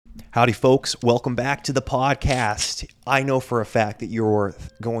Howdy, folks. Welcome back to the podcast. I know for a fact that you're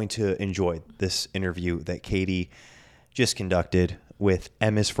going to enjoy this interview that Katie just conducted with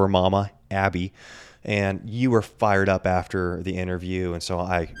M is for Mama, Abby. And you were fired up after the interview. And so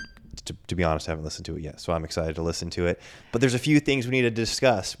to be honest, I haven't listened to it yet. So I'm excited to listen to it. But there's a few things we need to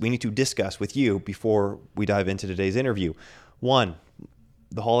discuss. We need to discuss with you before we dive into today's interview. One,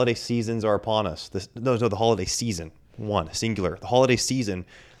 the holiday seasons are upon us. The holiday season. One, singular. The holiday season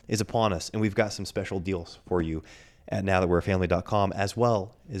is upon us, and we've got some special deals for you at nowthatwe'reafamily.com as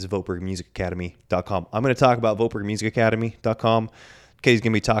well as votebergmusicacademy.com. I'm going to talk about votebergmusicacademy.com. Katie's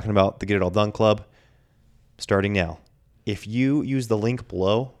going to be talking about the Get It All Done Club starting now. If you use the link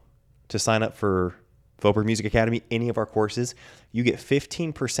below to sign up for Voteberg Music Academy, any of our courses, you get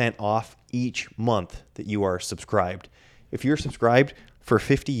 15% off each month that you are subscribed. If you're subscribed for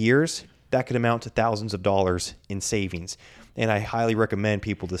 50 years, that could amount to thousands of dollars in savings. And I highly recommend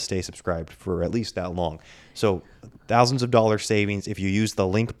people to stay subscribed for at least that long. So thousands of dollars savings if you use the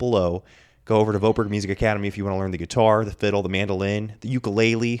link below. Go over to Voteberg Music Academy if you want to learn the guitar, the fiddle, the mandolin, the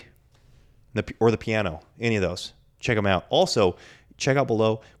ukulele, or the piano, any of those. Check them out. Also, check out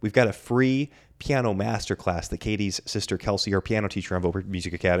below. We've got a free piano masterclass that Katie's sister Kelsey, our piano teacher on Voteberg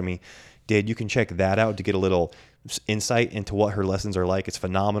Music Academy, did. You can check that out to get a little insight into what her lessons are like. It's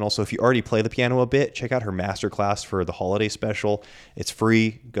phenomenal. So if you already play the piano a bit, check out her masterclass for the holiday special. It's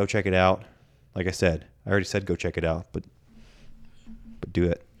free. Go check it out. Like I said, I already said go check it out, but do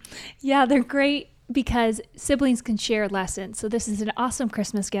it. Yeah, they're great because siblings can share lessons. So this is an awesome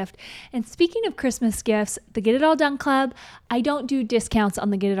Christmas gift. And speaking of Christmas gifts, the Get It All Done Club, I don't do discounts on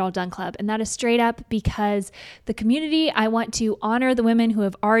the Get It All Done Club. And that is straight up because the community, I want to honor the women who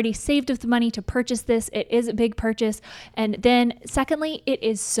have already saved up the money to purchase this. It is a big purchase. And then secondly, it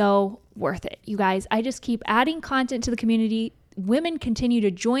is so worth it. You guys, I just keep adding content to the community. Women continue to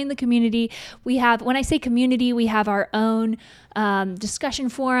join the community. We have, when I say community, we have our own discussion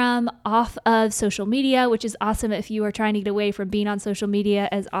forum off of social media, which is awesome if you are trying to get away from being on social media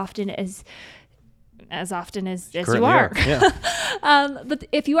as often as you are. Yeah. But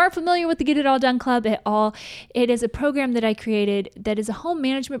if you are familiar with the Get It All Done Club at all, it is a program that I created that is a home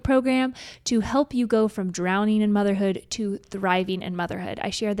management program to help you go from drowning in motherhood to thriving in motherhood. I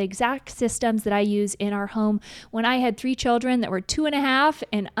share the exact systems that I use in our home when I had 3 children that were 2.5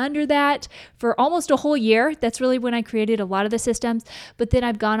 and under that for almost a whole year. That's really when I created a lot of the systems. But then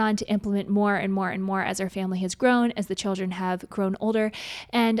I've gone on to implement more and more and more as our family has grown, as the children have grown older.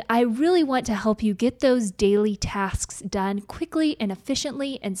 And I really want to help you get those daily tasks done quickly and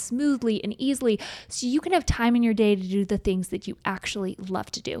efficiently and smoothly and easily so you can have time in your day to do the things that you actually love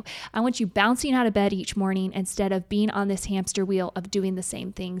to do. I want you bouncing out of bed each morning instead of being on this hamster wheel of doing the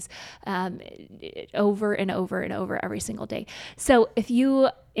same things over and over and over every single day. So if you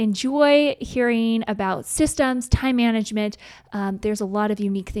enjoy hearing about systems, time management, there's a lot of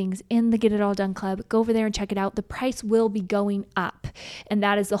unique things in the Get It All Done Club. Go over there and check it out. The price will be going up. And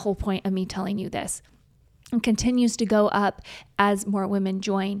that is the whole point of me telling you this. And continues to go up as more women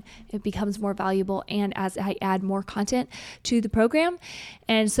join. It becomes more valuable and as I add more content to the program.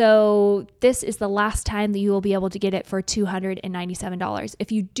 And so this is the last time that you will be able to get it for $297.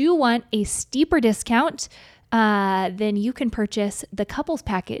 If you do want a steeper discount, then you can purchase the couples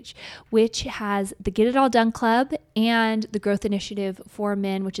package, which has the Get It All Done Club and the Growth Initiative for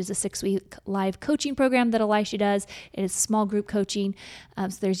Men, which is a 6-week live coaching program that Elisha does. It is small group coaching.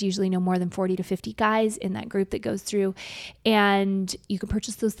 So there's usually no more than 40 to 50 guys in that group that goes through, and you can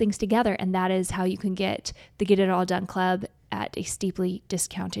purchase those things together. And that is how you can get the Get It All Done Club at a steeply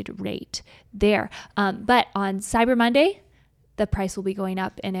discounted rate there. But on Cyber Monday, the price will be going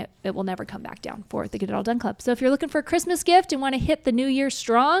up and it will never come back down for the Get It All Done Club. So if you're looking for a Christmas gift and want to hit the new year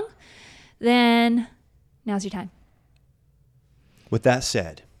strong, then now's your time. With that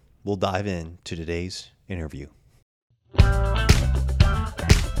said, we'll dive into today's interview.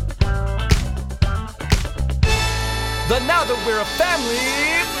 The Now That We're a Family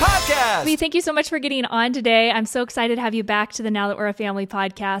podcast. Lee, thank you so much for getting on today. I'm so excited to have you back to the Now That We're a Family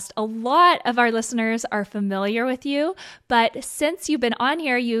podcast. A lot of our listeners are familiar with you, but since you've been on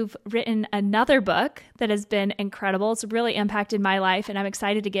here, you've written another book that has been incredible. It's really impacted my life, and I'm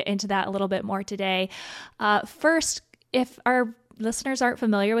excited to get into that a little bit more today. First, if our listeners aren't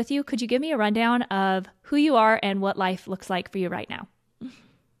familiar with you, could you give me a rundown of who you are and what life looks like for you right now?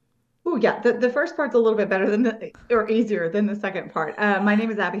 Oh, yeah. The first part's a little bit better or easier than the second part. My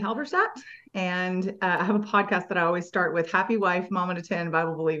name is Abby Halberstadt, and I have a podcast that I always start with: Happy Wife, Mama to 10,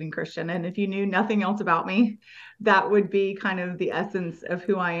 Bible Believing Christian. And if you knew nothing else about me, that would be kind of the essence of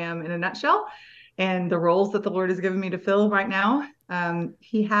who I am in a nutshell and the roles that the Lord has given me to fill right now.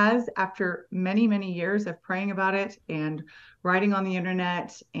 He has, after many, many years of praying about it and writing on the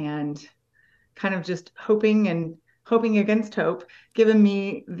internet and kind of just hoping against hope, given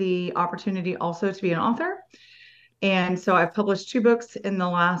me the opportunity also to be an author. And so I've published 2 books in the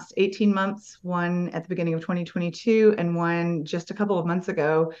last 18 months, one at the beginning of 2022 and one just a couple of months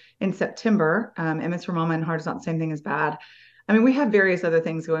ago in September. MS for Mama and Hard is Not the Same Thing as Bad. I mean, we have various other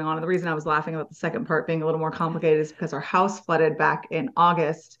things going on. And the reason I was laughing about the second part being a little more complicated is because our house flooded back in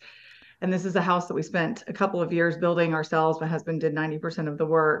August. And this is a house that we spent a couple of years building ourselves. My husband did 90% of the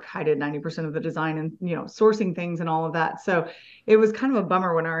work. I did 90% of the design and, sourcing things and all of that. So it was kind of a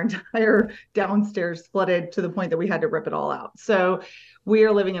bummer when our entire downstairs flooded to the point that we had to rip it all out. So we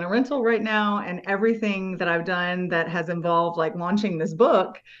are living in a rental right now, and everything that I've done that has involved like launching this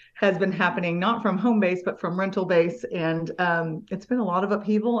book has been happening not from home base, but from rental base. And it's been a lot of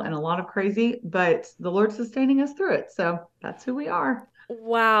upheaval and a lot of crazy, but the Lord's sustaining us through it. So that's who we are.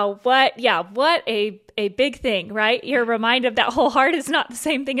 Wow. What a big thing, right? You're reminded of that whole Hard is Not the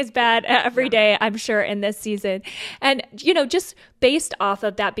Same Thing as Bad every day, I'm sure, in this season. And, just based off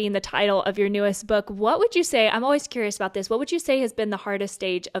of that being the title of your newest book, what would you say, I'm always curious about this, what would you say has been the hardest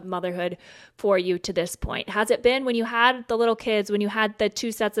stage of motherhood for you to this point? Has it been when you had the little kids, when you had the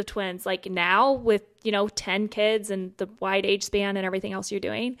 2 sets of twins, like now with, 10 kids and the wide age span and everything else you're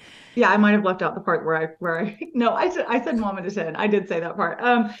doing? Yeah, I might have left out the part where I no, I said mama to 10. I did say that part.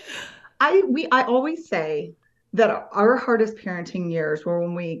 I always say that our hardest parenting years were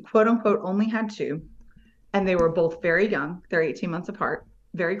when we quote unquote only had 2, and they were both very young. They're 18 months apart,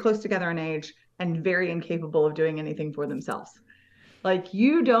 very close together in age, and very incapable of doing anything for themselves. Like,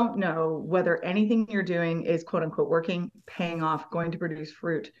 you don't know whether anything you're doing is quote unquote working, paying off, going to produce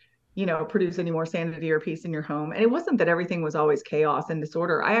fruit, produce any more sanity or peace in your home. And it wasn't that everything was always chaos and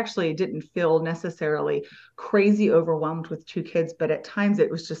disorder. I actually didn't feel necessarily crazy overwhelmed with 2 kids, but at times it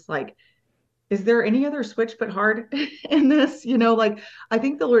was just like, is there any other switch but hard in this? Like, I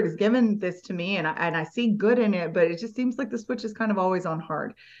think the Lord has given this to me, and I see good in it, but it just seems like the switch is kind of always on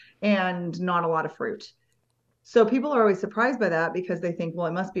hard and not a lot of fruit. So people are always surprised by that because they think, well,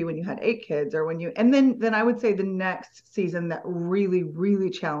 it must be when you had 8 kids or when you, and then I would say the next season that really, really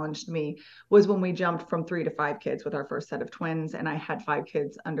challenged me was when we jumped from 3 to 5 kids with our first set of twins. And I had 5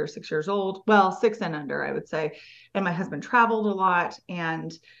 kids under 6 years old. Well, 6 and under, I would say. And my husband traveled a lot.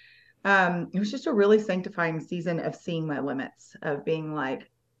 And it was just a really sanctifying season of seeing my limits, of being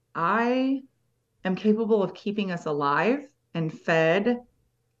like, I am capable of keeping us alive and fed,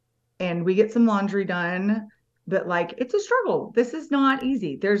 and we get some laundry done, but like, it's a struggle. This is not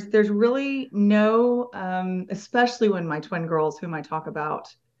easy. There's really no, especially when my twin girls, whom I talk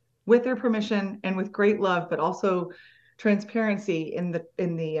about with their permission and with great love, but also transparency in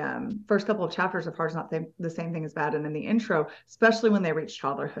the first couple of chapters of Hard is Not the Same Thing as Bad, and in the intro, especially when they reached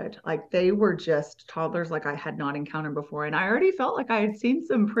toddlerhood, like they were just toddlers like I had not encountered before. And I already felt like I had seen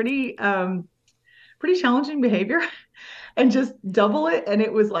some pretty challenging behavior and just double it. And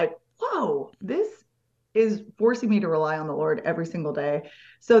it was like, whoa, this is forcing me to rely on the Lord every single day.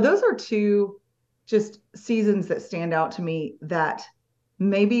 So those are 2 just seasons that stand out to me, that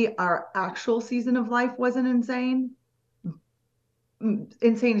maybe our actual season of life wasn't insane.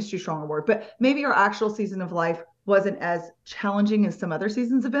 Insane is too strong a word, but maybe our actual season of life wasn't as challenging as some other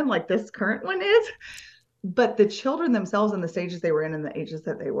seasons have been, like this current one is. But the children themselves and the stages they were in and the ages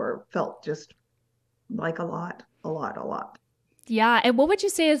that they were felt just like a lot. Yeah. And what would you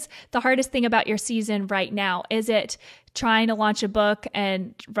say is the hardest thing about your season right now? Is it trying to launch a book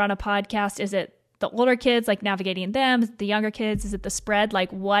and run a podcast? Is it the older kids, like navigating them? The younger kids? Is it the spread?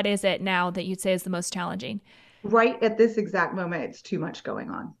 Like, what is it now that you'd say is the most challenging? Right at this exact moment, it's too much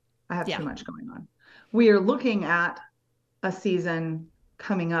going on. I have too much going on. We are looking at a season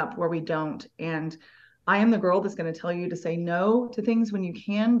coming up where we don't. And I am the girl that's going to tell you to say no to things when you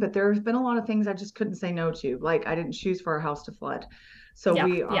can, but there's been a lot of things I just couldn't say no to. Like, I didn't choose for our house to flood. So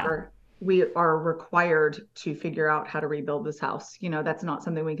we are required to figure out how to rebuild this house. That's not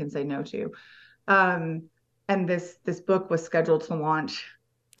something we can say no to. And this book was scheduled to launch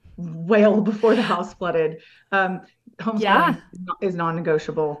well before the house flooded. Homeschooling is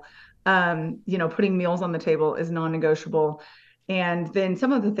non-negotiable. Putting meals on the table is non-negotiable. And then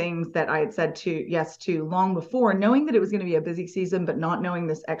some of the things that I had said yes to long before, knowing that it was going to be a busy season, but not knowing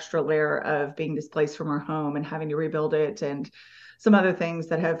this extra layer of being displaced from our home and having to rebuild it, and some other things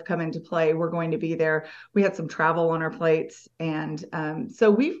that have come into play, we're going to be there. We had some travel on our plates. And so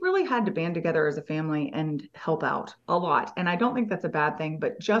we've really had to band together as a family and help out a lot. And I don't think that's a bad thing,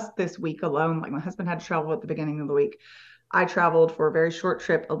 but just this week alone, like my husband had to travel at the beginning of the week. I traveled for a very short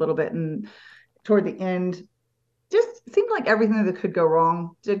trip a little bit, and toward the end, just seemed like everything that could go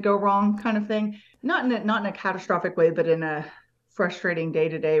wrong did go wrong, kind of thing. Not in a catastrophic way, but in a frustrating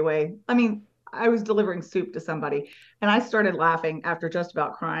day-to-day way. I mean, I was delivering soup to somebody and I started laughing after just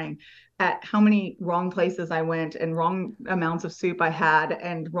about crying at how many wrong places I went and wrong amounts of soup I had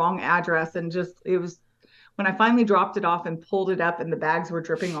and wrong address. And just, it was when I finally dropped it off and pulled it up and the bags were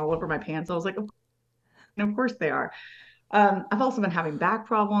dripping all over my pants. I was like, of course they are. I've also been having back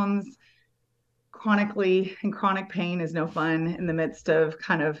problems chronically, and chronic pain is no fun in the midst of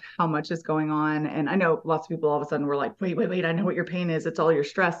kind of how much is going on. And I know lots of people all of a sudden were like, wait, I know what your pain is. It's all your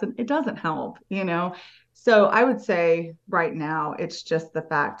stress. And it doesn't help, you know? So I would say right now, it's just the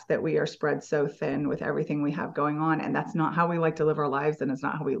fact that we are spread so thin with everything we have going on. And that's not how we like to live our lives. And it's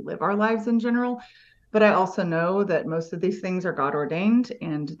not how we live our lives in general. But I also know that most of these things are God ordained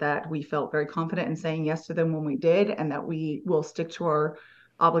and that we felt very confident in saying yes to them when we did, and that we will stick to our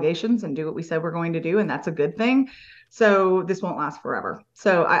obligations and do what we said we're going to do. And that's a good thing. So this won't last forever.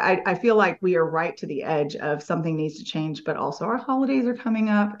 So I feel like we are right to the edge of something needs to change, but also our holidays are coming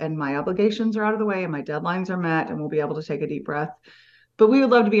up and my obligations are out of the way and my deadlines are met and we'll be able to take a deep breath. But we would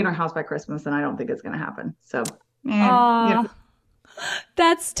love to be in our house by Christmas, and I don't think it's going to happen. So,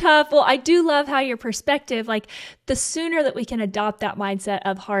 That's tough. Well, I do love how your perspective, like the sooner that we can adopt that mindset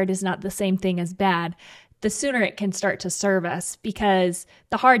of hard is not the same thing as bad, the sooner it can start to serve us, because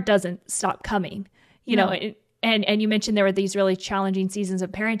the hard doesn't stop coming, you know. And you mentioned there were these really challenging seasons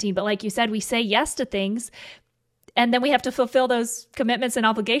of parenting, but like you said, we say yes to things and then we have to fulfill those commitments and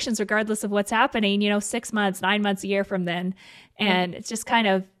obligations regardless of what's happening, 6 months, 9 months, a year from then. And it's just kind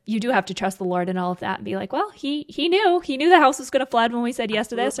of, you do have to trust the Lord in all of that and be like, well, he knew the house was going to flood when we said yes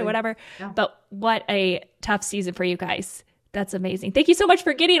to this or whatever. Yeah. But what a tough season for you guys. That's amazing. Thank you so much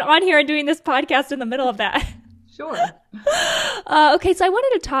for getting on here and doing this podcast in the middle of that. Sure. Okay, so I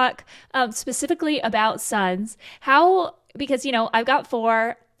wanted to talk specifically about sons. Because, I've got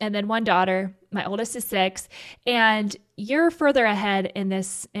 4 and then 1 daughter. My oldest is 6. And you're further ahead in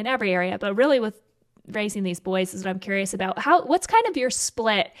every area, but really with raising these boys is what I'm curious about. What's kind of your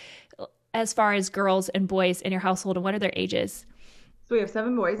split as far as girls and boys in your household, and what are their ages? So we have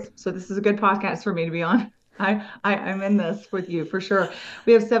 7 boys. So this is a good podcast for me to be on. I'm in this with you for sure.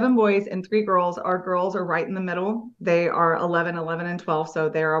 We have 7 boys and 3 girls. Our girls are right in the middle. They are 11, and 12. So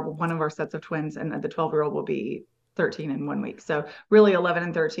they're one of our sets of twins, and the 12-year-old will be 13 in 1 week. So really 11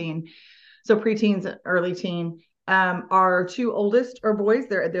 and 13. So preteens, early teen. Our 2 oldest are boys.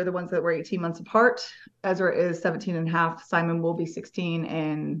 They're the ones that were 18 months apart. Ezra is 17 and a half. Simon will be 16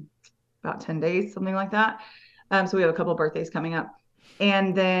 in about 10 days, something like that. So we have a couple of birthdays coming up.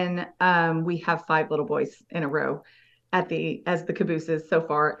 And then we have 5 little boys in a row as the cabooses so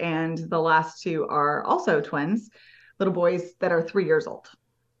far. And the last 2 are also twins, little boys that are 3 years old.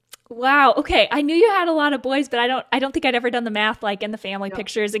 Wow. Okay. I knew you had a lot of boys, but I don't think I'd ever done the math like in the family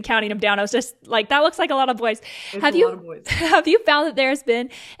pictures and counting them down. I was just like, that looks like a lot of boys. Have you found that there's been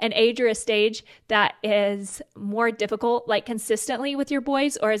an age or a stage that is more difficult, like consistently with your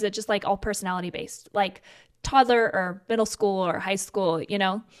boys, or is it just like all personality based, like toddler or middle school or high school,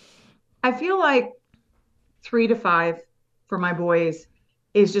 I feel like 3 to 5 for my boys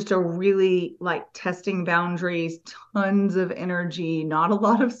is just a really like testing boundaries, tons of energy, not a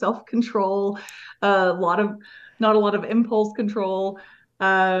lot of self-control, not a lot of impulse control.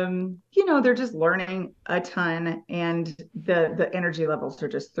 They're just learning a ton, and the energy levels are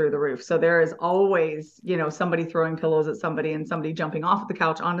just through the roof. So there is always, somebody throwing pillows at somebody, and somebody jumping off the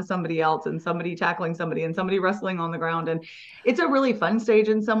couch onto somebody else, and somebody tackling somebody, and somebody wrestling on the ground. And it's a really fun stage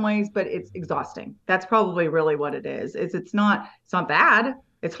in some ways, but it's exhausting. That's probably really what it is. It's not bad.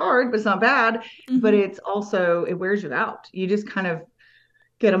 It's hard, but it's not bad. Mm-hmm. But it's also, it wears you out. You just kind of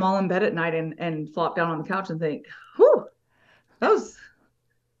get them all in bed at night and flop down on the couch and think, whew, that was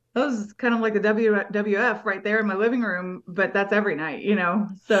kind of like the WWF right there in my living room, but that's every night,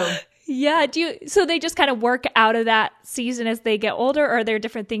 so. Yeah. So they just kind of work out of that season as they get older, or are there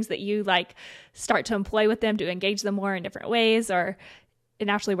different things that you like start to employ with them to engage them more in different ways, or it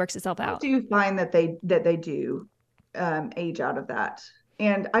naturally works itself out? I do find that they do age out of that.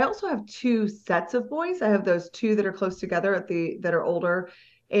 And I also have 2 sets of boys. I have those 2 that are close together that are older.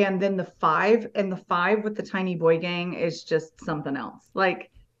 And then the 5 with the tiny boy gang is just something else.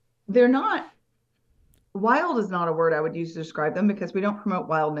 Like, they're not, wild is not a word I would use to describe them, because we don't promote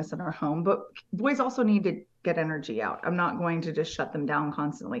wildness in our home, but boys also need to get energy out. I'm not going to just shut them down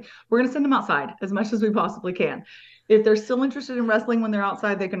constantly. We're going to send them outside as much as we possibly can. If they're still interested in wrestling when they're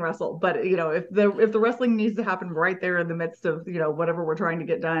outside, they can wrestle. But, if the wrestling needs to happen right there in the midst of, whatever we're trying to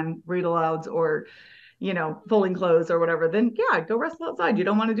get done, read alouds or, folding clothes or whatever, then yeah, go wrestle outside. You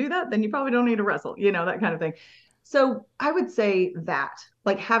don't want to do that, then you probably don't need to wrestle, that kind of thing. So I would say that,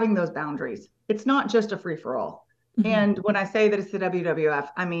 like, having those boundaries, it's not just a free for all. And when I say that it's the WWF,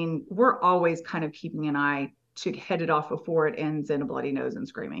 I mean, we're always kind of keeping an eye to head it off before it ends in a bloody nose and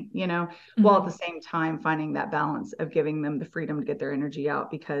screaming, while at the same time finding that balance of giving them the freedom to get their energy out,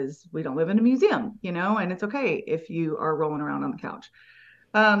 because we don't live in a museum, and it's okay if you are rolling around on the couch.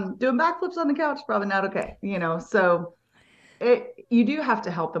 Doing backflips on the couch, probably not okay, so you do have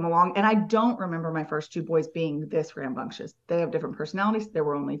to help them along. And I don't remember my first two boys being this rambunctious. They have different personalities. There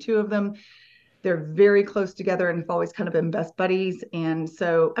were only two of them. They're very close together and have always kind of been best buddies. And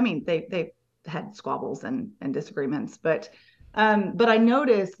so, I mean, they had squabbles and disagreements, but I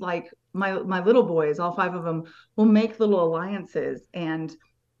noticed, like, my little boys, all five of them, will make little alliances and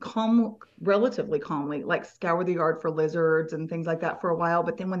relatively calmly, like, scour the yard for lizards and things like that for a while.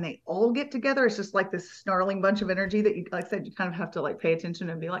 But then when they all get together, it's just like this snarling bunch of energy that, you, like I said, you kind of have to, like, pay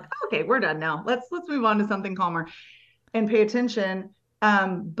attention and be like, oh, okay, we're done now. Let's move on to something calmer and pay attention.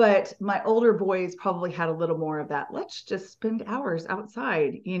 But my older boys probably had a little more of that. Let's just spend hours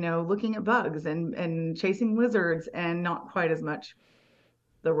outside, looking at bugs and chasing lizards, and not quite as much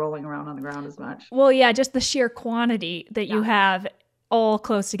the rolling around on the ground as much. Well, yeah, just the sheer quantity that you have all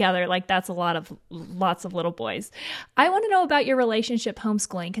close together, like, that's lots of little boys. I want to know about your relationship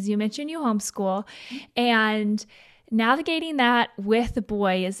homeschooling, because you mentioned you homeschool, and navigating that with the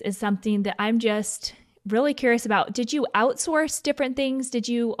boys is something that I'm just really curious about. Did you outsource different things? Did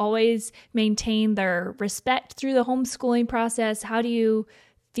you always maintain their respect through the homeschooling process? How do you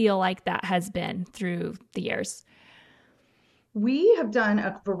feel like that has been through the years? We have done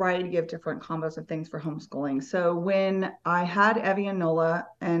a variety of different combos of things for homeschooling. So when I had Evie and Nola,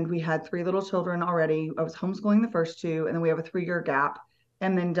 and we had three little children already, I was homeschooling the first two, and then we have a 3-year gap.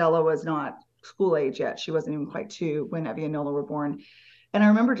 And then Della was not school age yet. She wasn't even quite 2 when Evie and Nola were born. And I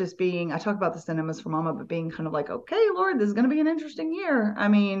remember just I talk about the cinemas for Mama, but being kind of like, okay, Lord, this is going to be an interesting year. I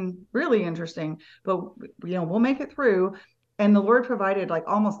mean, really interesting, but we'll make it through. And the Lord provided, like,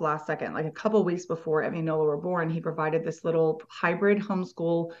 almost last second, like a couple of weeks before Evie and Nola were born, he provided this little hybrid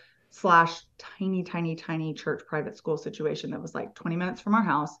homeschool / tiny church private school situation that was like 20 minutes from our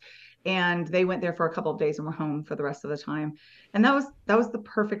house. And they went there for a couple of days and were home for the rest of the time. And that was the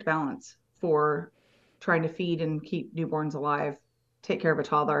perfect balance for trying to feed and keep newborns alive, take care of a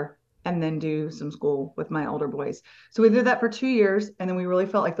toddler, and then do some school with my older boys. So we did that for 2 years. And then we really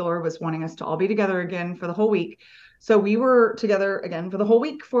felt like the Lord was wanting us to all be together again for the whole week. So we were together again for the whole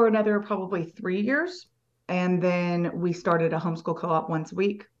week for another probably 3 years. And then we started a homeschool co-op once a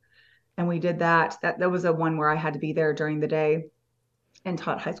week. And we did that. That was a one where I had to be there during the day and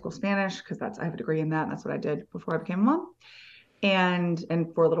taught high school Spanish, because I have a degree in that. And that's what I did before I became a mom. And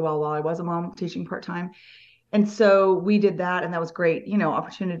for a little while I was a mom, teaching part-time. And so we did that, and that was great,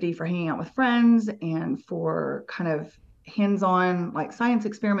 opportunity for hanging out with friends and for kind of hands-on, like, science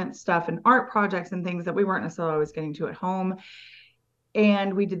experiment stuff and art projects and things that we weren't necessarily always getting to at home.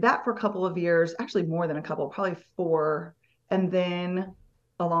 And we did that for a couple of years, actually more than a couple, probably 4. And then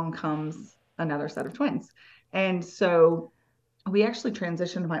along comes another set of twins. And so we actually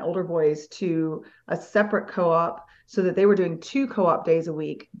transitioned my older boys to a separate co-op so that they were doing 2 co-op days a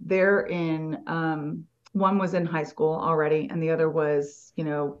week. They're in, one was in high school already, and the other was,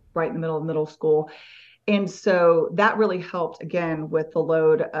 right in the middle of middle school. And so that really helped, again, with the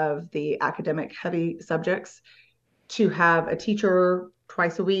load of the academic heavy subjects, to have a teacher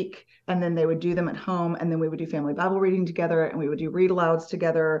twice a week, and then they would do them at home, and then we would do family Bible reading together, and we would do read alouds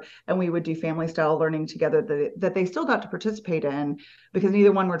together, and we would do family style learning together that they still got to participate in, because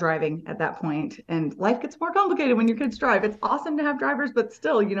neither one were driving at that point. And life gets more complicated when your kids drive. It's awesome to have drivers, but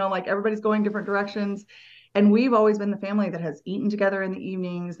still, like, everybody's going different directions. And we've always been the family that has eaten together in the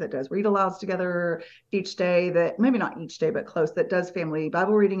evenings, that does read alouds together each day, that maybe not each day, but close, that does family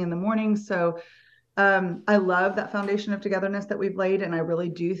Bible reading in the morning. So I love that foundation of togetherness that we've laid. And I really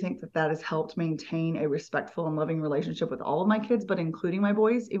do think that has helped maintain a respectful and loving relationship with all of my kids, but including my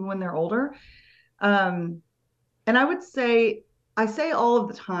boys, even when they're older. And I would say, I say all of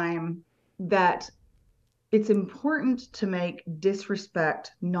the time that it's important to make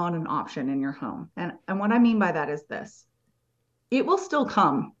disrespect not an option in your home. And what I mean by that is this: it will still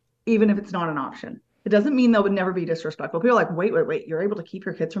come, even if it's not an option. It doesn't mean there would never be disrespectful. People are like, wait, you're able to keep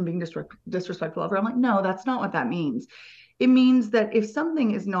your kids from being disrespectful ever? I'm like, no, that's not what that means. It means that if something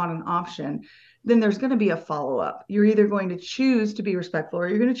is not an option, then there's going to be a follow-up. You're either going to choose to be respectful, or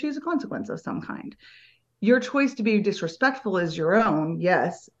you're going to choose a consequence of some kind. Your choice to be disrespectful is your own,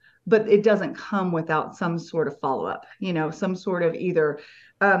 yes, but it doesn't come without some sort of follow-up, some sort of either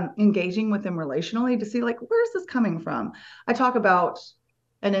engaging with them relationally to see, like, where's this coming from? I talk about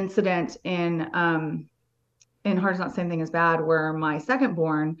an incident in in Hard's Not the Same Thing as Bad, where my second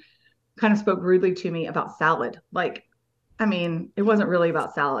born kind of spoke rudely to me about salad. Like, I mean, it wasn't really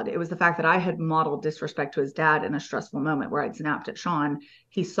about salad. It was the fact that I had modeled disrespect to his dad in a stressful moment where I'd snapped at Sean.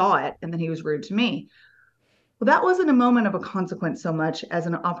 He saw it and then he was rude to me. Well, that wasn't a moment of a consequence so much as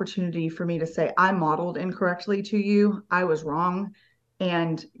an opportunity for me to say, I modeled incorrectly to you. I was wrong.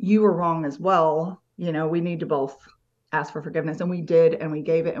 And you were wrong as well. You know, we need to both ask for forgiveness. And we did, and we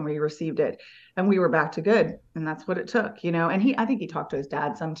gave it and we received it. And we were back to good. And that's what it took, you know. And I think he talked to his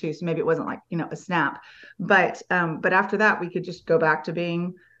dad some too. So maybe it wasn't like, you know, a snap. But after that, we could just go back to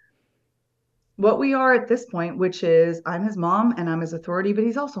being what we are at this point, which is I'm his mom and I'm his authority, but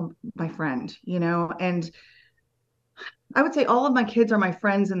he's also my friend, you know. And I would say all of my kids are my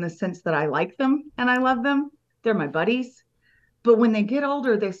friends in the sense that I like them and I love them. They're my buddies. But when they get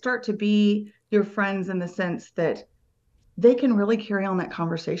older, they start to be your friends in the sense that they can really carry on that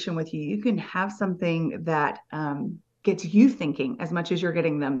conversation with you. You can have something that gets you thinking as much as you're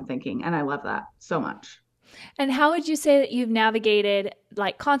getting them thinking. And I love that so much. And how would you say that you've navigated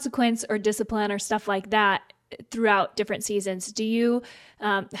like consequence or discipline or stuff like that throughout different seasons? Do you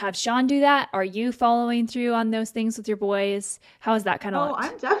have Sean do that? Are you following through on those things with your boys? How is that kind of looked?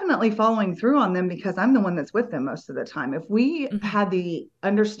 I'm definitely following through on them because I'm the one that's with them most of the time. If we had the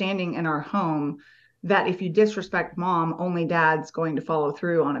understanding in our home that if you disrespect mom, only dad's going to follow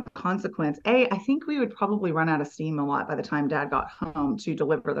through on a consequence, I think we would probably run out of steam a lot by the time dad got home to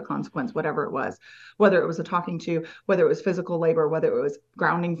deliver the consequence, whatever it was, whether it was a talking to, whether it was physical labor, whether it was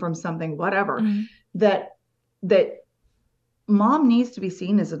grounding from something, whatever, that mom needs to be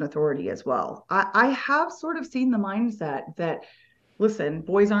seen as an authority as well. I have sort of seen the mindset that, listen,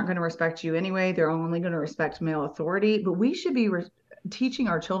 boys aren't going to respect you anyway. They're only going to respect male authority, but we should be teaching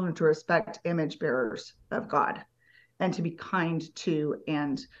our children to respect image bearers of God and to be kind to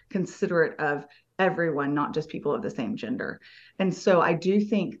and considerate of everyone, not just people of the same gender. And so I do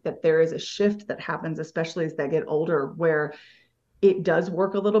think that there is a shift that happens, especially as they get older, where it does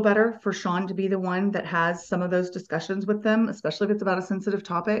work a little better for Sean to be the one that has some of those discussions with them, especially if it's about a sensitive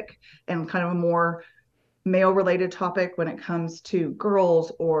topic and kind of a more male related topic when it comes to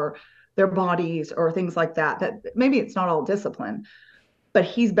girls or their bodies or things like that, that maybe it's not all discipline, but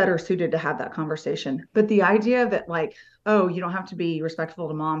he's better suited to have that conversation. But the idea that like, oh, you don't have to be respectful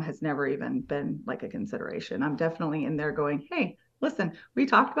to mom has never even been like a consideration. I'm definitely in there going, hey, listen, we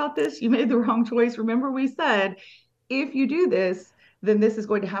talked about this. You made the wrong choice. Remember, we said, if you do this, then this is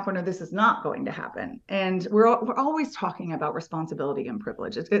going to happen or this is not going to happen. And we're always talking about responsibility and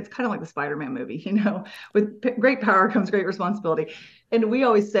privilege. It's kind of like the Spider-Man movie, you know, with great power comes great responsibility. And we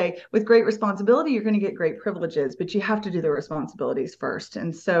always say with great responsibility, you're going to get great privileges, but you have to do the responsibilities first.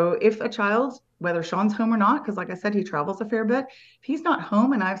 And so if a child, whether Sean's home or not, because like I said, he travels a fair bit, if he's not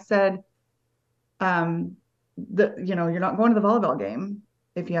home and I've said, you're not going to the volleyball game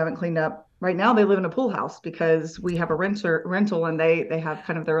if you haven't cleaned up. Right now they live in a pool house because we have a rental and they have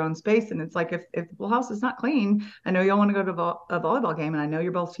kind of their own space. And it's like, if the pool house is not clean, I know y'all want to go to a volleyball game and I know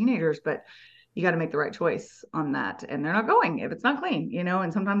you're both teenagers, but you got to make the right choice on that. And they're not going if it's not clean, you know,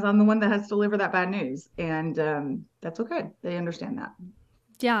 and sometimes I'm the one that has to deliver that bad news. And that's okay. They understand that.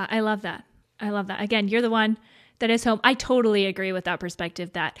 Yeah, I love that. Again, you're the one that is home. I totally agree with that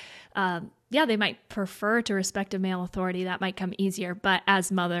perspective that, they might prefer to respect a male authority. That might come easier. But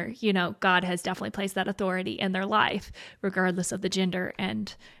as mother, you know, God has definitely placed that authority in their life, regardless of the gender.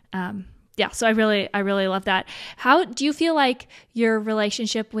 And so I really love that. How do you feel like your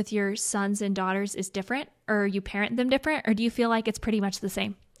relationship with your sons and daughters is different, or you parent them different, or do you feel like it's pretty much the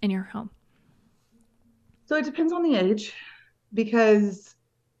same in your home? So it depends on the age, because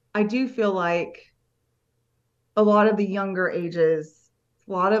I do feel like a lot of the younger ages,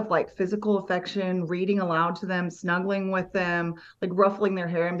 a lot of like physical affection, reading aloud to them, snuggling with them, like ruffling their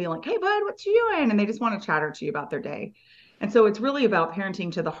hair and being like, hey, bud, what you doing? And they just want to chatter to you about their day. And so it's really about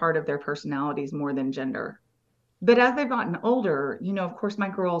parenting to the heart of their personalities more than gender. But as they've gotten older, you know, of course, my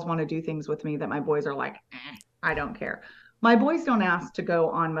girls want to do things with me that my boys are like, I don't care. My boys don't ask to go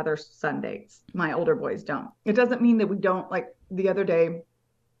on mother-son dates. My older boys don't. It doesn't mean that we don't. Like the other day,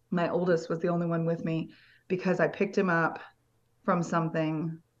 my oldest was the only one with me because I picked him up from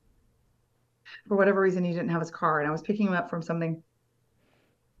something. For whatever reason, he didn't have his car, and I was picking him up from something.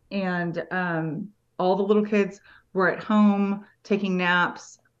 And all the little kids were at home taking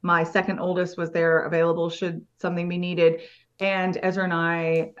naps. My second oldest was there available should something be needed. And Ezra and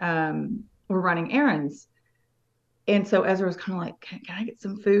I were running errands. And so Ezra was kind of like, can I get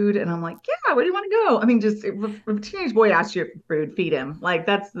some food? And I'm like, yeah, where do you want to go? I mean, just if a teenage boy asks you for food, feed him. Like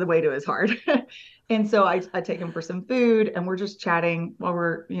that's the way to his heart. And so I take him for some food and we're just chatting while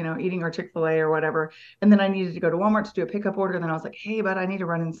we're, eating our Chick-fil-A or whatever. And then I needed to go to Walmart to do a pickup order. And then I was like, hey, bud, I need to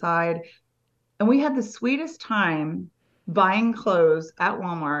run inside. And we had the sweetest time buying clothes at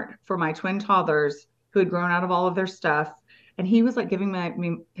Walmart for my twin toddlers who had grown out of all of their stuff. And he was like giving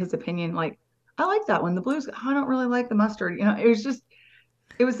me his opinion, like, I like that one. The blues, I don't really like the mustard.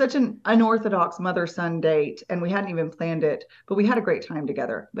 It was such an unorthodox mother-son date, and we hadn't even planned it, but we had a great time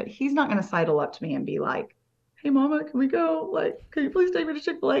together. But he's not going to sidle up to me and be like, hey, mama, can we go? Like, can you please take me to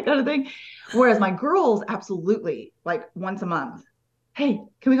Chick-fil-A kind of thing? Whereas my girls, absolutely, like once a month, hey,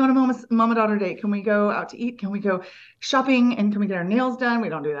 can we go on a mama daughter date? Can we go out to eat? Can we go shopping? And can we get our nails done? We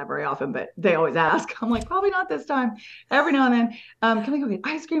don't do that very often, but they always ask. I'm like, probably not this time. Every now and then, can we go get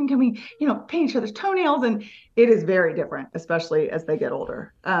ice cream? Can we, paint each other's toenails? And it is very different, especially as they get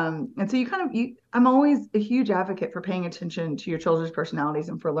older. And so I'm always a huge advocate for paying attention to your children's personalities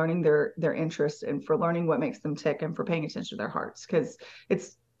and for learning their interests and for learning what makes them tick and for paying attention to their hearts, because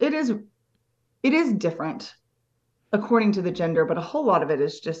it is different according to the gender, but a whole lot of it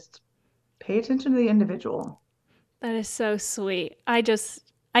is just pay attention to the individual. That is so sweet. I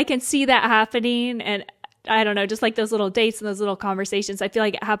can see that happening. And I don't know, just like those little dates and those little conversations, I feel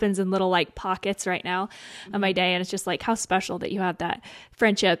like it happens in little like pockets right now of my day. And it's just like how special that you have that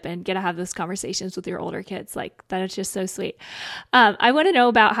friendship and get to have those conversations with your older kids. Like that is just so sweet. I want to know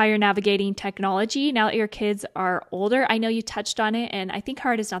about how you're navigating technology now that your kids are older. I know you touched on it, and I think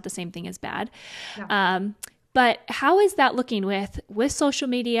hard is not the same thing as bad. Yeah. But how is that looking with social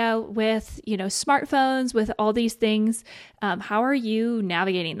media, with, smartphones, with all these things? How are you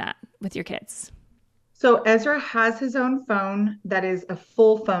navigating that with your kids? So Ezra has his own phone that is a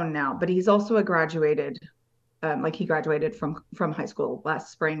full phone now, but he's also he graduated from high school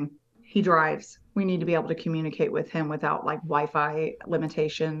last spring. He drives. We need to be able to communicate with him without like Wi-Fi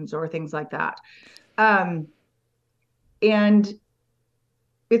limitations or things like that. And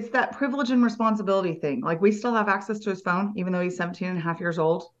it's that privilege and responsibility thing. Like we still have access to his phone, even though he's 17 and a half years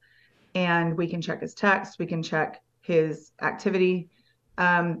old. And we can check his text. We can check his activity.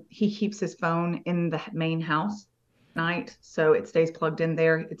 He keeps his phone in the main house at night, so it stays plugged in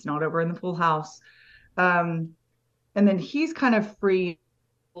there. It's not over in the full house. And then he's kind of free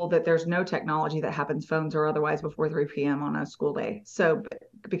that there's no technology that happens, phones or otherwise, before 3 p.m. on a school day. So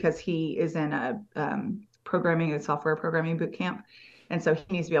because he is in a software programming boot camp. And so he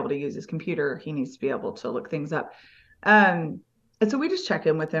needs to be able to use his computer. He needs to be able to look things up. And so we just check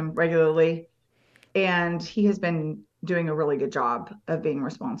in with him regularly. And he has been doing a really good job of being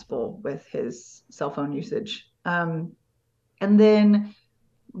responsible with his cell phone usage. And then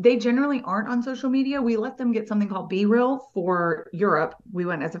they generally aren't on social media. We let them get something called Be Real for Europe. We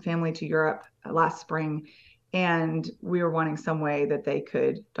went as a family to Europe last spring, and we were wanting some way that they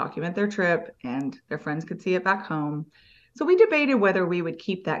could document their trip and their friends could see it back home. So we debated whether we would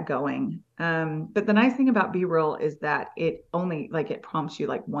keep that going. But the nice thing about Be Real is that it only it prompts you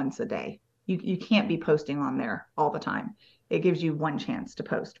like once a day. You can't be posting on there all the time. It gives you one chance to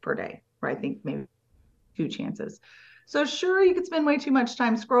post per day, or I think maybe 2 chances. So sure, you could spend way too much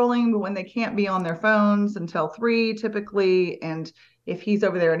time scrolling, but when they can't be on their phones until 3 typically, and if he's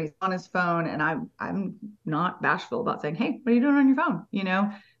over there and he's on his phone, and I'm not bashful about saying, hey, what are you doing on your phone?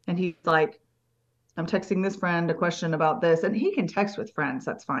 And he's like, I'm texting this friend a question about this, and he can text with friends,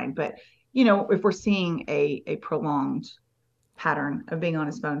 that's fine. But if we're seeing a prolonged pattern of being on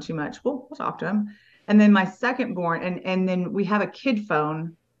his phone too much, we'll talk to him. And then my second born, and then we have a kid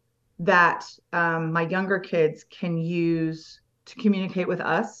phone that my younger kids can use to communicate with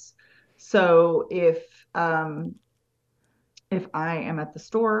us. So if I am at the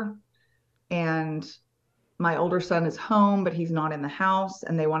store and my older son is home, but he's not in the house,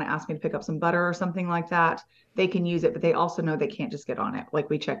 and they want to ask me to pick up some butter or something like that, they can use it, but they also know they can't just get on it.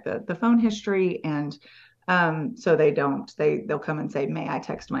 Like we check the phone history, and so they'll come and say, may I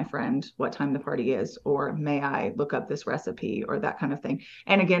text my friend what time the party is, or may I look up this recipe, or that kind of thing.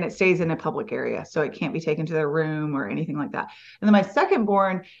 And again, it stays in a public area, so it can't be taken to their room or anything like that. And then my second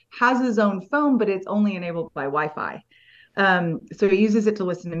born has his own phone, but it's only enabled by Wi-Fi. So he uses it to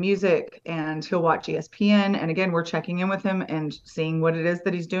listen to music, and he'll watch ESPN. And again, we're checking in with him and seeing what it is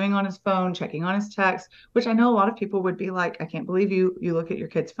that he's doing on his phone, checking on his text, which I know a lot of people would be like, I can't believe you look at your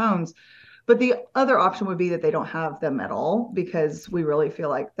kids' phones. But the other option would be that they don't have them at all, because we really feel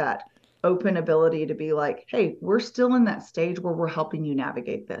like that open ability to be like, hey, we're still in that stage where we're helping you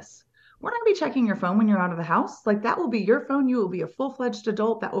navigate this. we're not going to be checking your phone when you're out of the house. Like that will be your phone. You will be a full-fledged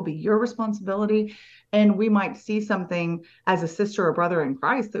adult. That will be your responsibility. And we might see something as a sister or brother in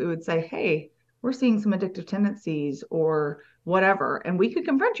Christ that we would say, hey, we're seeing some addictive tendencies or whatever. And we could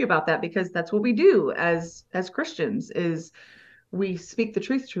confront you about that because that's what we do as Christians is we speak the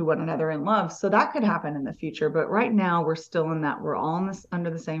truth to one another in love. So that could happen in the future. But right now we're still in that we're all in this under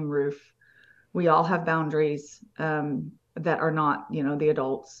the same roof. We all have boundaries that are not, the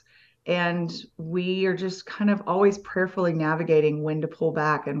adults. And we are just kind of always prayerfully navigating when to pull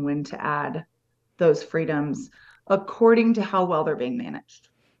back and when to add those freedoms according to how well they're being managed.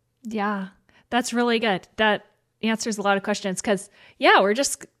 Yeah, that's really good. That answers a lot of questions because, yeah,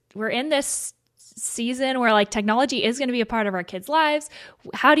 we're in this season where like technology is going to be a part of our kids' lives.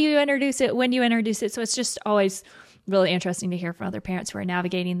 How do you introduce it? When do you introduce it? So it's just always really interesting to hear from other parents who are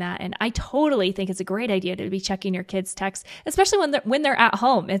navigating that. And I totally think it's a great idea to be checking your kids' texts, especially when they're at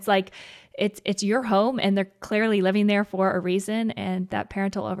home. It's like it's your home and they're clearly living there for a reason. And that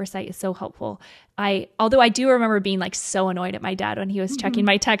parental oversight is so helpful. Although I do remember being like so annoyed at my dad when he was checking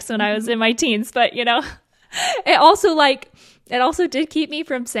my texts when I was in my teens, but it also did keep me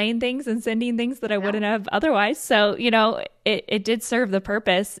from saying things and sending things that I wouldn't have otherwise. So, it did serve the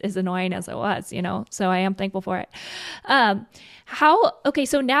purpose, as annoying as it was, so I am thankful for it.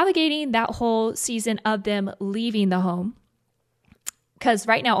 So navigating that whole season of them leaving the home, because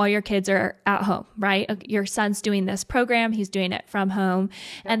right now all your kids are at home, right? Your son's doing this program. He's doing it from home.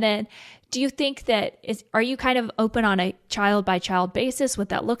 Yeah. And then do you think are you kind of open on a child by child basis, what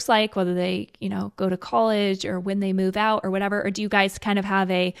that looks like, whether they, go to college or when they move out or whatever? Or do you guys kind of have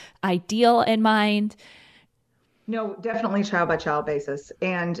a ideal in mind? No, definitely child by child basis.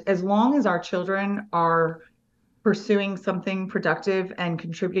 And as long as our children are pursuing something productive and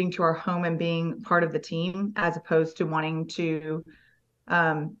contributing to our home and being part of the team, as opposed to wanting to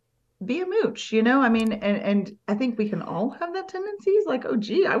be a mooch, I mean, and I think we can all have that tendencies like, oh,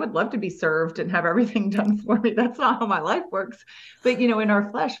 gee, I would love to be served and have everything done for me. That's not how my life works. But, in our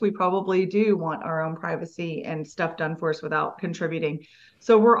flesh, we probably do want our own privacy and stuff done for us without contributing.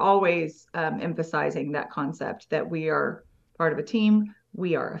 So we're always emphasizing that concept that we are part of a team.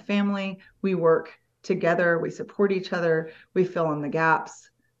 We are a family. We work together. We support each other. We fill in the gaps.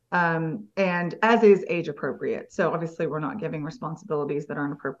 And as is age appropriate. So obviously we're not giving responsibilities that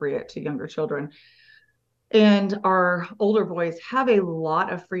aren't appropriate to younger children. And our older boys have a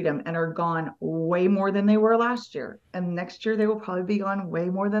lot of freedom and are gone way more than they were last year. And next year they will probably be gone way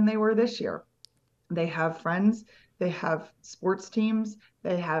more than they were this year. They have friends, they have sports teams,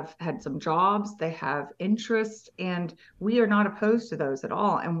 they have had some jobs, they have interests, and we are not opposed to those at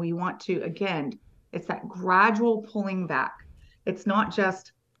all. And we want to, again, it's that gradual pulling back. It's not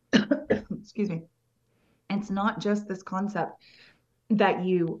just excuse me. It's not just this concept that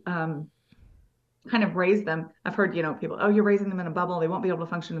you kind of raise them. I've heard, people, oh, you're raising them in a bubble. They won't be able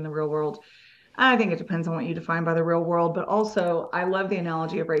to function in the real world. I think it depends on what you define by the real world. But also, I love the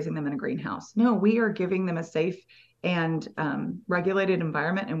analogy of raising them in a greenhouse. No, we are giving them a safe and regulated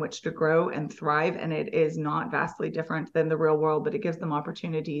environment in which to grow and thrive. And it is not vastly different than the real world, but it gives them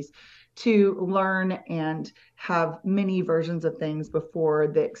opportunities to learn and have many versions of things before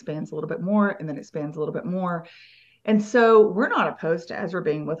they expands a little bit more and then expands a little bit more. And so we're not opposed to Ezra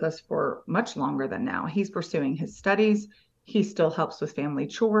being with us for much longer than now. He's pursuing his studies. He still helps with family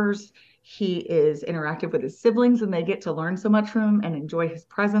chores. He is interactive with his siblings and they get to learn so much from him and enjoy his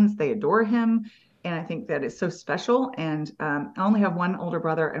presence. They adore him. And I think that is so special. And I only have one older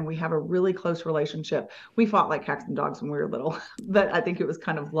brother and we have a really close relationship. We fought like cats and dogs when we were little, but I think it was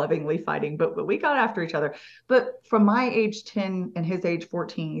kind of lovingly fighting, but we got after each other. But from my age 10 and his age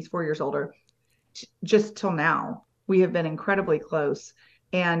 14, he's 4 years older, just till now, we have been incredibly close.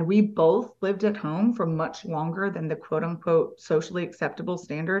 And we both lived at home for much longer than the quote unquote socially acceptable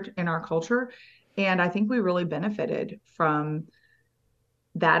standard in our culture. And I think we really benefited from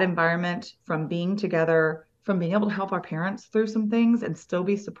that environment, from being together, from being able to help our parents through some things and still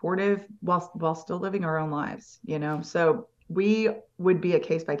be supportive while still living our own lives, So we would be a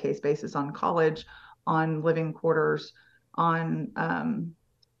case by case basis on college, on living quarters, on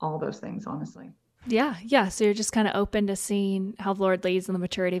all those things, honestly. Yeah. So you're just kind of open to seeing how the Lord leads in the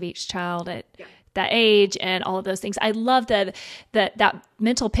maturity of each child at that age and all of those things. I love that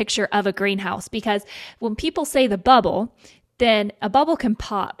mental picture of a greenhouse, because when people say the bubble, then a bubble can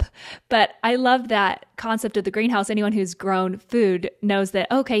pop. But I love that concept of the greenhouse. Anyone who's grown food knows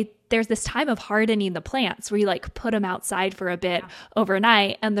that, okay, there's this time of hardening the plants where you like put them outside for a bit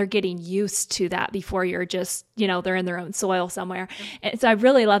overnight and they're getting used to that before you're just, they're in their own soil somewhere. And so I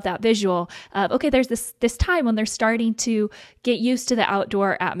really love that visual of, okay, there's this time when they're starting to get used to the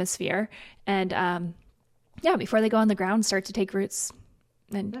outdoor atmosphere and, before they go on the ground, start to take roots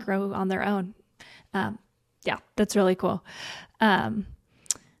and grow on their own. That's really cool.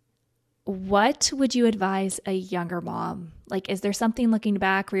 What would you advise a younger mom? Like, is there something looking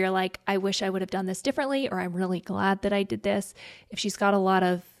back where you're like, I wish I would have done this differently, or I'm really glad that I did this? If she's got a lot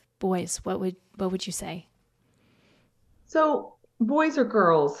of boys, what would you say? So boys or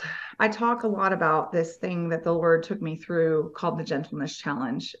girls, I talk a lot about this thing that the Lord took me through called the Gentleness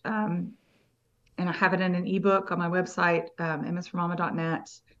Challenge. And I have it in an ebook on my website, msformama.net,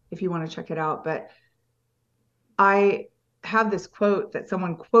 if you want to check it out. But I have this quote that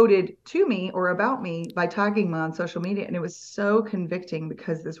someone quoted to me or about me by tagging me on social media. And it was so convicting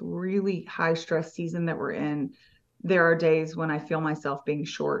because this really high stress season that we're in, there are days when I feel myself being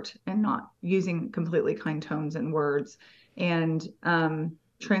short and not using completely kind tones and words and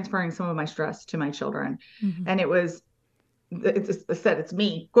transferring some of my stress to my children. Mm-hmm. And it's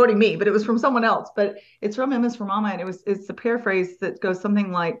me quoting me, but it was from someone else, but it's from MS for Mama. And it's a paraphrase that goes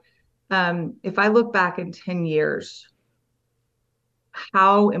something like, if I look back in 10 years,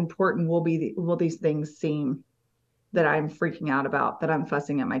 how important will these things seem that I'm freaking out about, that I'm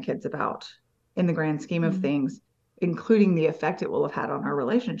fussing at my kids about in the grand scheme of things, including the effect it will have had on our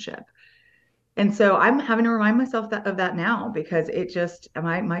relationship. And so I'm having to remind myself of that now, because it just,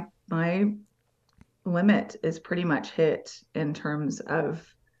 my limit is pretty much hit in terms of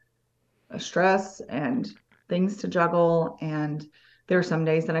stress and things to juggle. And there are some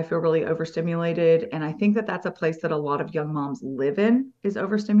days that I feel really overstimulated. And I think that that's a place that a lot of young moms live in, is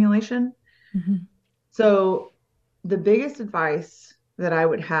overstimulation. Mm-hmm. So the biggest advice that I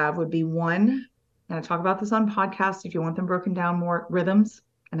would have would be, one, and I talk about this on podcasts if you want them broken down more, rhythms.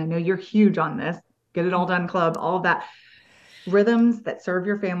 And I know you're huge on this, Get It All Done Club, all of that. Rhythms that serve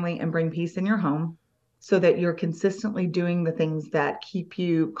your family and bring peace in your home, so that you're consistently doing the things that keep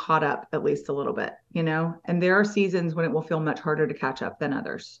you caught up at least a little bit, and there are seasons when it will feel much harder to catch up than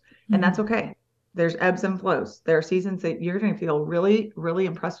others. Mm-hmm. And that's okay. There's ebbs and flows. There are seasons that you're going to feel really, really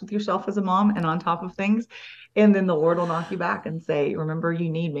impressed with yourself as a mom and on top of things. And then the Lord will knock you back and say, remember,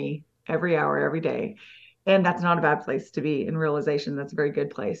 you need me every hour, every day. And that's not a bad place to be in realization. That's a very good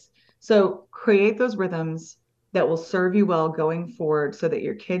place. So create those rhythms that will serve you well going forward, so that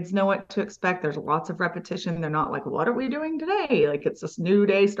your kids know what to expect. There's lots of repetition. They're not like, what are we doing today? Like, it's this new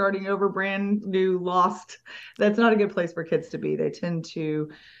day starting over, brand new, lost. That's not a good place for kids to be. They tend to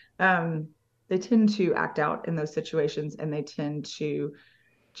act out in those situations, and they tend to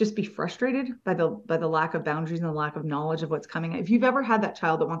just be frustrated by the lack of boundaries and the lack of knowledge of what's coming. If you've ever had that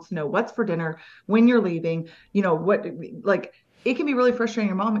child that wants to know what's for dinner, when you're leaving, it can be really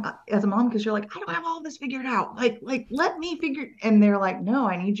frustrating as a mom, because you're like, I don't have all this figured out. Like, let me figure. And they're like, no,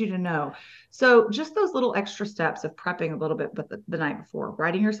 I need you to know. So just those little extra steps of prepping a little bit, but the night before,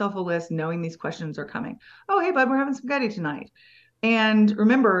 writing yourself a list, knowing these questions are coming. Oh, hey, bud, we're having spaghetti tonight. And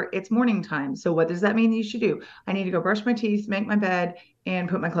remember, it's morning time. So what does that mean you should do? I need to go brush my teeth, make my bed, and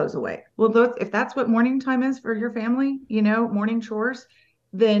put my clothes away. Well, if that's what morning time is for your family, morning chores,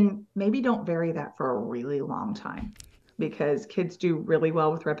 then maybe don't vary that for a really long time, because kids do really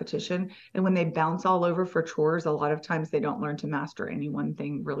well with repetition. And when they bounce all over for chores, a lot of times they don't learn to master any one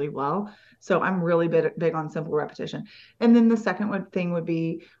thing really well. So I'm really big on simple repetition. And then the second thing would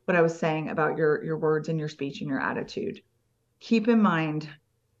be what I was saying about your words and your speech and your attitude. Keep in mind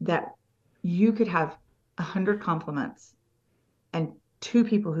that you could have 100 compliments and 2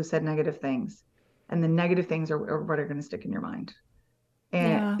 people who said negative things, and the negative things are what are going to stick in your mind.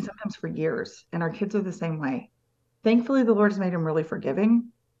 And sometimes for years. And our kids are the same way. Thankfully, the Lord has made them really forgiving,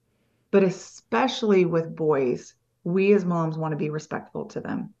 but especially with boys, we as moms want to be respectful to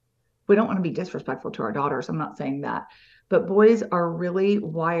them. We don't want to be disrespectful to our daughters. I'm not saying that, but boys are really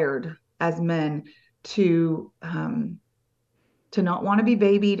wired as men to not want to be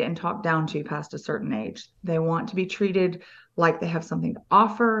babied and talked down to past a certain age. They want to be treated like they have something to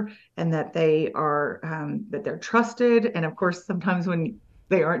offer, and that they are that they're trusted. And of course, sometimes when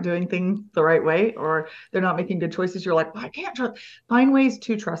they aren't doing things the right way, or they're not making good choices, you're like, well, I can't trust. Find ways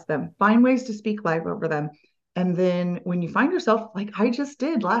to trust them. Find ways to speak life over them. And then when you find yourself, like I just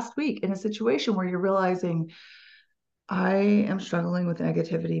did last week, in a situation where you're realizing, I am struggling with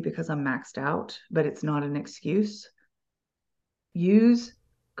negativity because I'm maxed out, but it's not an excuse. Use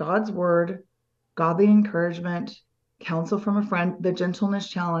God's word, godly encouragement, counsel from a friend, the gentleness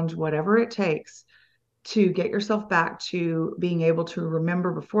challenge, whatever it takes, to get yourself back to being able to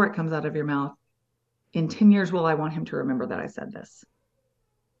remember before it comes out of your mouth, in 10 years, will I want him to remember that I said this?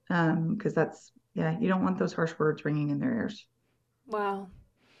 Because you don't want those harsh words ringing in their ears. Wow.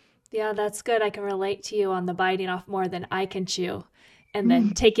 Yeah, that's good. I can relate to you on the biting off more than I can chew and then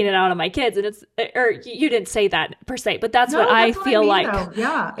taking it out on my kids. And or you didn't say that per se, but that's what I feel like. Though.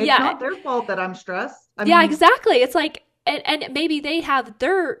 Yeah. It's not their fault that I'm stressed. I mean, yeah, exactly. It's like, and maybe they have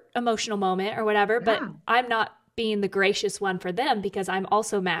their emotional moment or whatever, but I'm not being the gracious one for them because I'm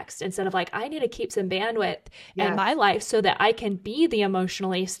also maxed instead of like, I need to keep some bandwidth in my life so that I can be the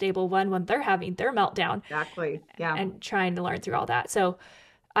emotionally stable one when they're having their meltdown. Exactly. Yeah. And trying to learn through all that. So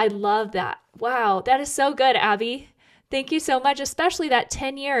I love that. Wow. That is so good, Abby. Thank you so much, especially that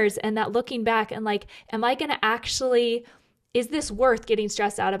 10 years and that looking back and like, am I going to actually, is this worth getting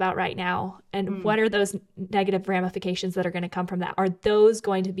stressed out about right now? And what are those negative ramifications that are going to come from that? Are those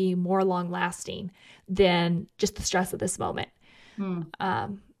going to be more long lasting than just the stress of this moment?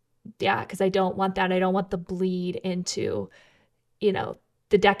 Because I don't want that. I don't want the bleed into,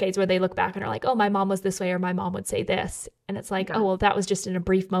 the decades where they look back and are like, oh, my mom was this way, or my mom would say this. And it's like, oh, well, that was just in a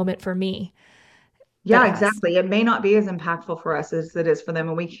brief moment for me. Yeah, exactly. It may not be as impactful for us as it is for them.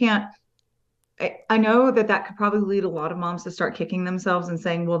 And we can't, I know that could probably lead a lot of moms to start kicking themselves and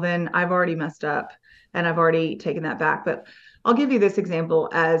saying, well, then I've already messed up and I've already taken that back. But I'll give you this example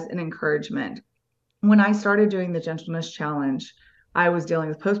as an encouragement. When I started doing the Gentleness Challenge, I was dealing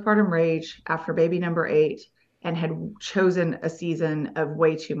with postpartum rage after baby number 8 and had chosen a season of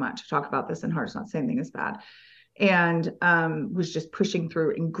way too much. I talk about this in Hearts Not Saying Anything Is Bad. And was just pushing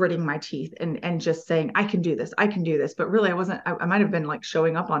through and gritting my teeth and just saying, I can do this. But really, I might have been like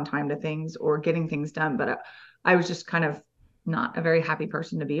showing up on time to things or getting things done, but I was just kind of not a very happy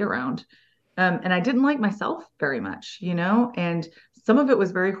person to be around. And I didn't like myself very much, and some of it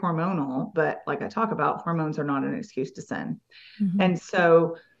was very hormonal, but like I talk about, hormones are not an excuse to sin. And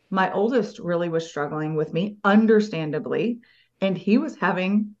so my oldest really was struggling with me, understandably, and he was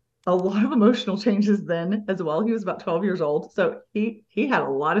having a lot of emotional changes then as well. He was about 12 years old. So he had a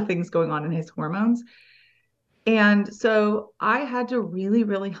lot of things going on in his hormones. And so I had to really,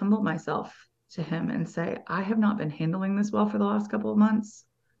 really humble myself to him and say, I have not been handling this well for the last couple of months.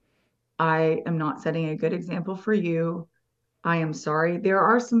 I am not setting a good example for you. I am sorry. There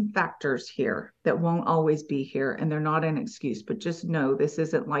are some factors here that won't always be here, and they're not an excuse, but just know this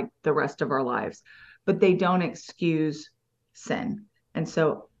isn't like the rest of our lives, but they don't excuse sin. And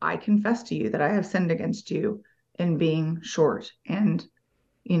so I confess to you that I have sinned against you in being short and,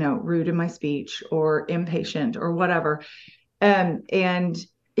 rude in my speech or impatient or whatever. And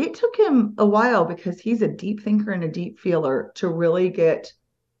it took him a while because he's a deep thinker and a deep feeler to really get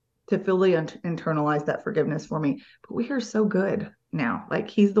to fully internalize that forgiveness for me. But we are so good now. Like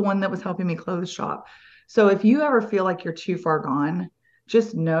he's the one that was helping me close shop. So if you ever feel like you're too far gone,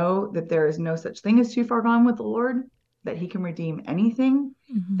 just know that there is no such thing as too far gone with the Lord, that he can redeem anything,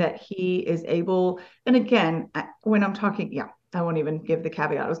 that he is able. And again, when I'm talking, I won't even give the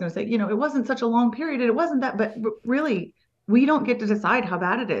caveat. I was going to say, it wasn't such a long period. And it wasn't that, but really, we don't get to decide how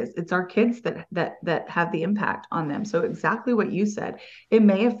bad it is. It's our kids that have the impact on them. So exactly what you said, it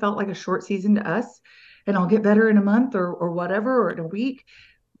may have felt like a short season to us and I'll get better in a month or whatever, or in a week.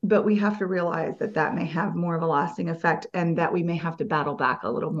 But we have to realize that may have more of a lasting effect and that we may have to battle back a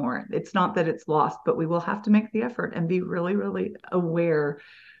little more. It's not that it's lost, but we will have to make the effort and be really, really aware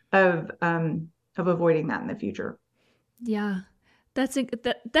of avoiding that in the future. Yeah. That's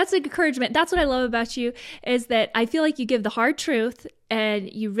encouragement. That's what I love about you is that I feel like you give the hard truth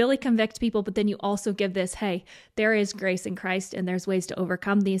and you really convict people, but then you also give this, hey, there is grace in Christ and there's ways to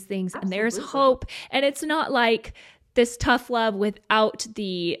overcome these things. Absolutely. And there's hope. And it's not like this tough love without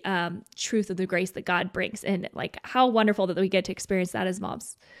the truth of the grace that God brings. And like how wonderful that we get to experience that as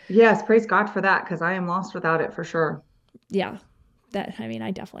moms. Yes. Praise God for that. Because I am lost without it for sure. Yeah.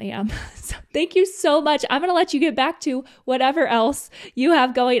 I definitely am. So thank you so much. I'm going to let you get back to whatever else you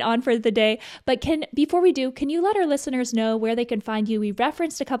have going on for the day. But before we do, can you let our listeners know where they can find you? We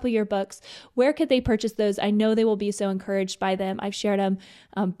referenced a couple of your books. Where could they purchase those? I know they will be so encouraged by them. I've shared them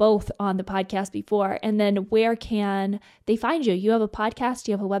both on the podcast before. And then where can they find you? You have a podcast,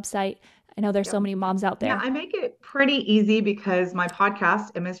 you have a website. I know there's so many moms out there. Yeah, I make it pretty easy because my podcast,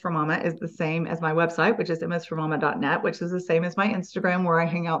 M is for Mama, is the same as my website, which is msformama.net, which is the same as my Instagram, where I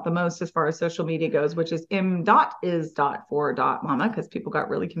hang out the most as far as social media goes, which is m.is.for.mama, because people got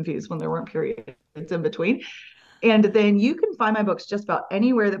really confused when there weren't periods in between. And then you can find my books just about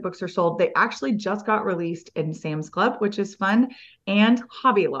anywhere that books are sold. They actually just got released in Sam's Club, which is fun, and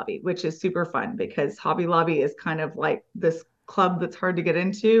Hobby Lobby, which is super fun because Hobby Lobby is kind of like this club that's hard to get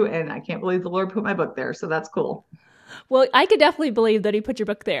into. And I can't believe the Lord put my book there. So that's cool. Well, I could definitely believe that he put your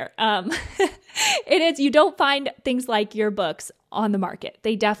book there. You don't find things like your books on the market.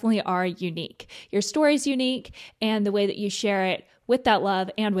 They definitely are unique. Your story's unique, and the way that you share it with that love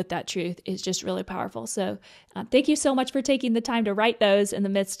and with that truth is just really powerful. So thank you so much for taking the time to write those in the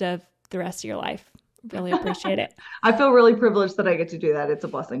midst of the rest of your life. Really appreciate it. I feel really privileged that I get to do that. It's a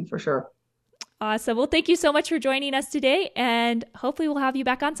blessing for sure. Awesome. Well, thank you so much for joining us today, and hopefully we'll have you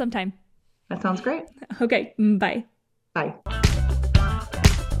back on sometime. That sounds great. Okay. Bye. Bye.